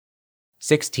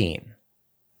16.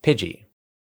 Pidgey.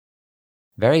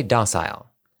 Very docile.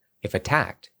 If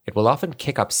attacked, it will often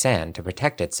kick up sand to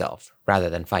protect itself rather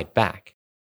than fight back.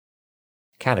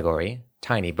 Category: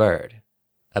 Tiny bird.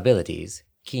 Abilities: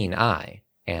 Keen eye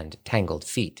and Tangled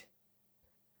feet.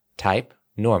 Type: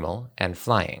 Normal and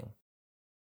Flying.